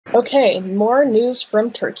Okay, more news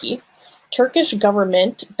from Turkey. Turkish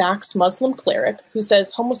government backs Muslim cleric who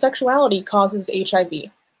says homosexuality causes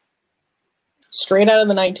HIV. Straight out of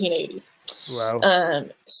the 1980s. Wow.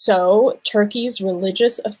 So Turkey's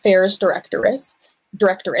Religious Affairs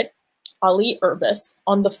Directorate, Ali Erbas,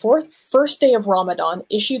 on the first day of Ramadan,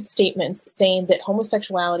 issued statements saying that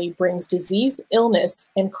homosexuality brings disease, illness,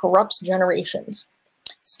 and corrupts generations,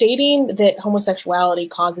 stating that homosexuality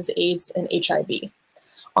causes AIDS and HIV.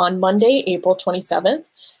 On Monday, April 27th,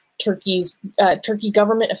 Turkey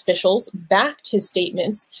government officials backed his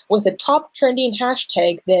statements with a top trending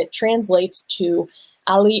hashtag that translates to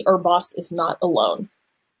Ali Erbas is not alone.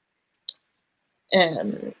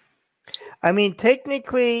 I mean,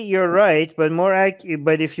 technically you're right, but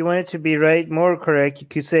but if you wanted to be more correct, you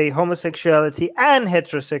could say homosexuality and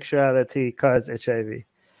heterosexuality cause HIV.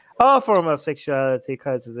 All form of sexuality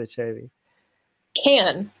causes HIV.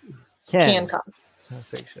 Can cause.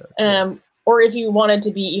 Homosexuality. Yes. Or if you wanted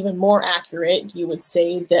to be even more accurate, you would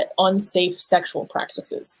say that unsafe sexual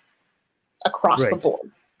practices across the board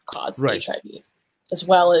cause HIV, as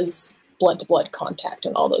well as blood-to-blood contact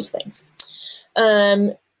and all those things.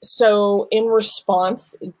 So in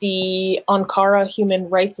response, the Ankara Human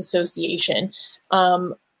Rights Association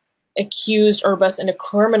accused Erbas in a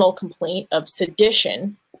criminal complaint of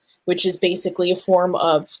sedition, which is basically a form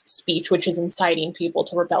of speech which is inciting people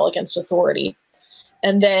to rebel against authority.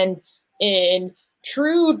 And then in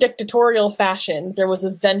true dictatorial fashion, there was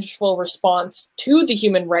a vengeful response to the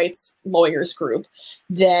human rights lawyers group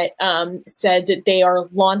that said that they are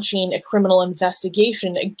launching a criminal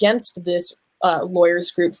investigation against this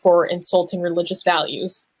lawyers group for insulting religious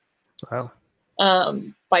values. Wow.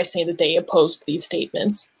 By saying that they opposed these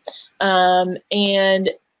statements. And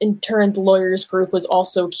in turn, the lawyers group was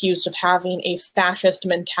also accused of having a fascist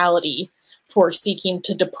mentality for seeking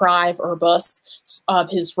to deprive Erbas of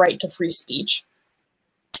his right to free speech.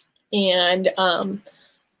 And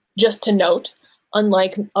just to note,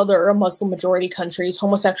 unlike other Muslim-majority countries,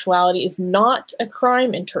 homosexuality is not a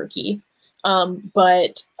crime in Turkey,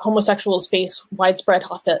 but homosexuals face widespread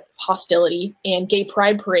hostility, and gay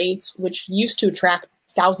pride parades, which used to attract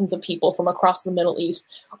thousands of people from across the Middle East,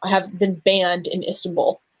 have been banned in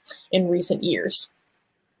Istanbul in recent years.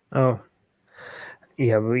 Oh.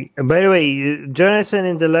 Yeah, by the way, Jonathan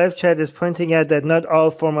in the live chat is pointing out that not all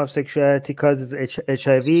form of sexuality causes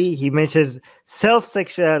HIV. He mentions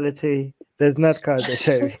self-sexuality does not cause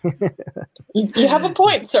HIV. You have a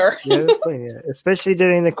point, sir. You have a point, yeah. Especially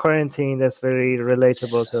during the quarantine, that's very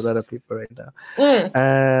relatable to a lot of people right now.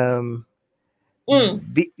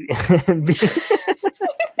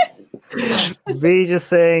 B just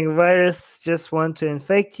saying, virus just want to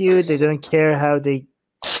infect you. They don't care how they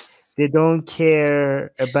don't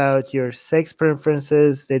care about your sex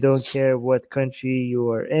preferences. They don't care what country you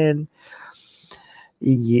are in.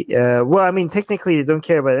 Well, I mean, technically, they don't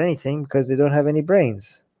care about anything because they don't have any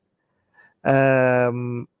brains.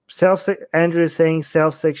 Andrew is saying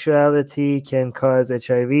self-sexuality can cause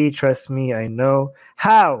HIV. Trust me, I know.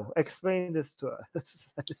 How? Explain this to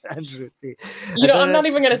us, Andrew. See, I'm not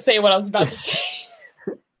even going to say what I was about to say.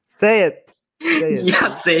 Say it.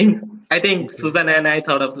 Yeah, same. I think Susanna and I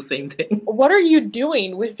thought of the same thing. What are you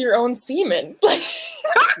doing with your own semen?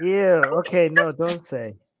 Yeah, okay, no, don't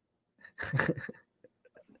say.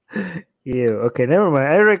 Yeah, okay, never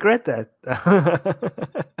mind. I regret that.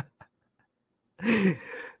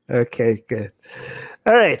 Okay, good.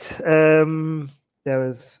 All right. That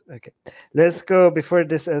was okay. Let's go before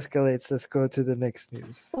this escalates. Let's go to the next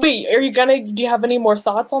news. Wait, do you have any more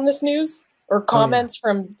thoughts on this news or comments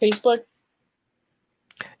from Facebook?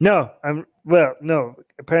 No, no.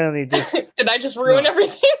 Apparently this Did I just ruin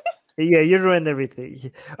everything? Yeah, you ruined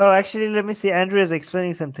everything. Oh, actually, let me see. Andrew is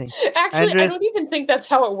explaining something. Actually, I don't even think that's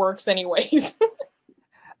how it works anyways.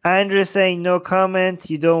 Andrew is saying no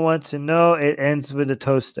comment. You don't want to know. It ends with a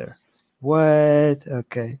toaster. What?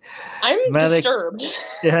 Okay. I'm disturbed.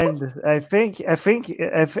 Yeah, I think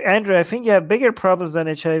Andrew, I think you have bigger problems than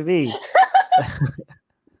HIV.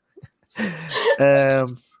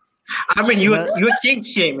 I mean, you're kink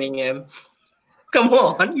shaming him. Come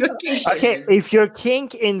on, you're kink shaming. Okay, if your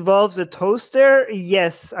kink involves a toaster,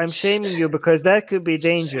 yes, I'm shaming you because that could be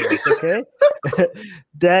dangerous. Okay,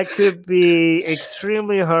 that could be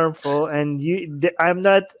extremely harmful, and I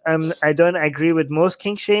don't agree with most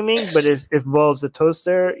kink shaming, but if it involves a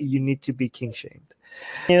toaster, you need to be kink shamed.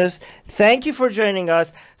 Thank you for joining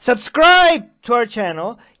us. Subscribe to our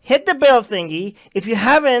channel. Hit the bell thingy. If you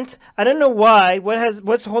haven't, I don't know why.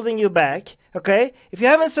 What's holding you back? Okay. If you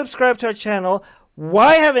haven't subscribed to our channel,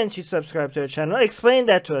 why haven't you subscribed to our channel? Explain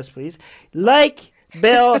that to us, please. Like,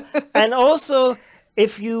 bell, and also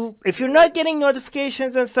if you're not getting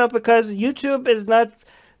notifications and stuff because YouTube is not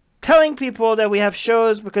telling people that we have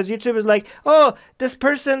shows, because YouTube is like, oh, this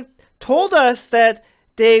person told us that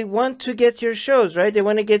they want to get your shows, right? They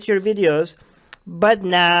want to get your videos, but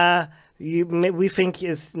nah, we think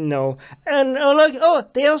is no. And like, oh,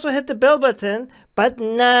 they also hit the bell button, but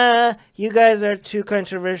nah, you guys are too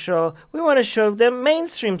controversial. We want to show them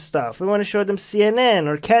mainstream stuff. We want to show them CNN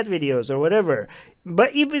or cat videos or whatever.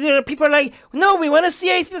 But even people are like, no, we want to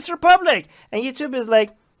see Atheist Republic. And YouTube is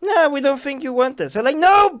like, no, we don't think you want this. So like,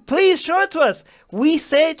 no, please show it to us. We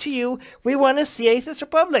say to you, we want to see Atheist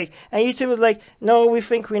Republic. And YouTube is like, no, we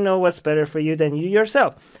think we know what's better for you than you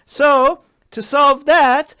yourself. So to solve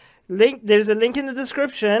that, there's a link in the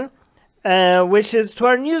description, which is to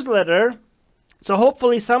our newsletter. So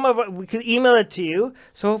hopefully we could email it to you.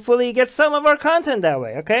 So hopefully you get some of our content that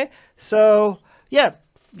way. Okay. So yeah,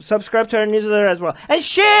 subscribe to our newsletter as well, and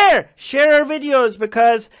share our videos,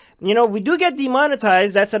 because you know we do get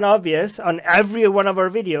demonetized. That's an obvious on every one of our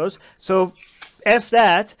videos. So F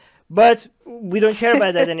that. But we don't care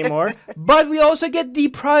about that anymore. But we also get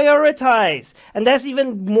deprioritized, and that's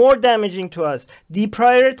even more damaging to us.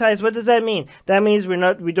 Deprioritized, what does that mean? That means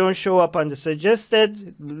we don't show up on the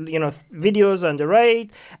suggested, videos on the right,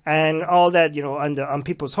 and all that, on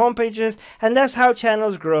people's homepages. And that's how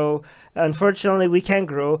channels grow. Unfortunately, we can't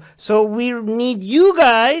grow. So we need you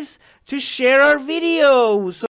guys to share our videos.